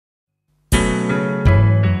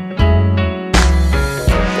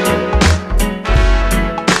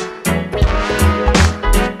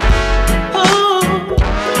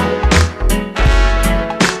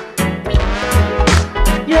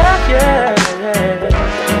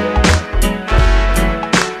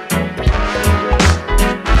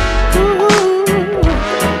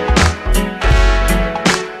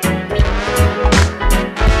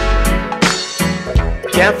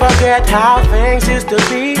at how things used to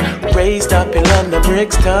be. Raised up in London,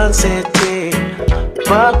 Brixton City.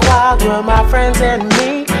 But wild were my friends and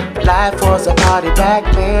me. Life was a party back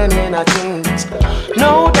then in our teens.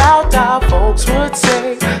 No doubt our folks would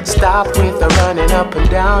say, stop with the running up and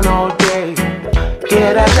down all day.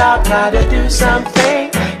 Get a job, try to do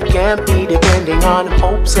something. Can't be depending on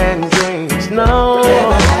hopes and dreams, no.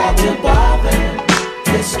 Never had to bother,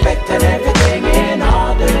 respecting everything in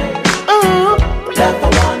order. Love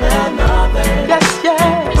for one another. Yes,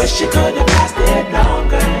 yes. Wish you could have lasted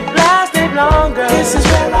longer. Lasted longer. This is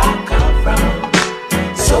where I come from,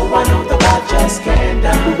 so I know the world just can't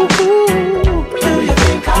done. Do you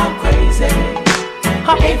think I'm crazy?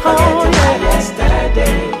 Ain't forgetting my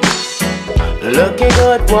yesterday. Looking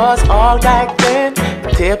good was all back then.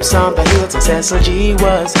 Tips on the heels and Cecil G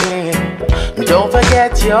was in. Don't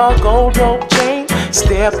forget your gold rope chain.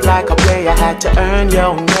 Step like a player, had to earn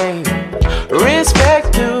your name.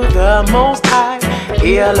 Respect to the Most High.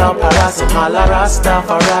 Heal up, harass and holla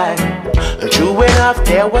Rastafari. True enough,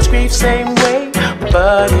 there was grief same way,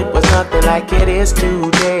 but it was nothing like it is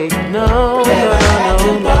today. No, never had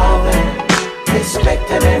to bother,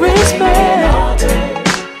 respecting everything in order.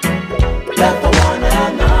 Love for one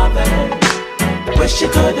another. Wish you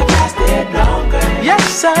could have lasted longer. Yes,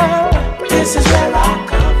 sir. This is where I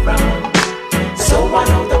come from, so I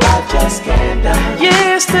know the world just can't done.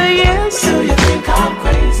 Years to years. Do you think I'm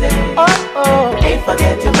crazy? Oh. Ain't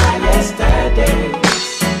forgetting my yesterday.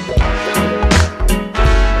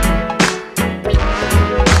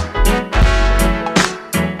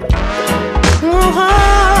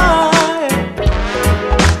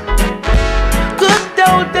 Good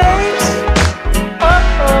old days.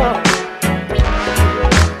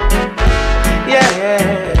 Yeah.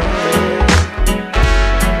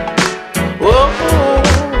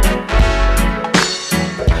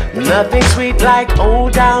 Nothing sweet like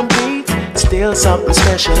old downbeat. Still something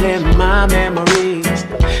special in my memories.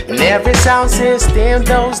 And every sound system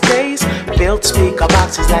those days built speaker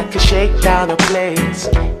boxes that could shake down a place.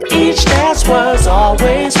 Each dance was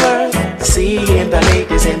always worth seeing the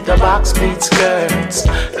ladies in the box beat skirts.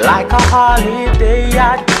 Like a holiday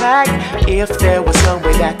I'd pack if there was some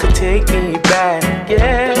way that could take me back.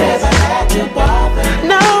 Yeah. Never had to bother.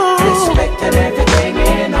 No. Respecting everything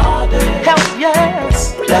in order. Hell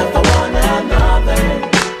yes. Love for one another.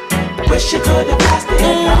 Wish you could have lasted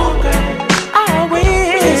longer.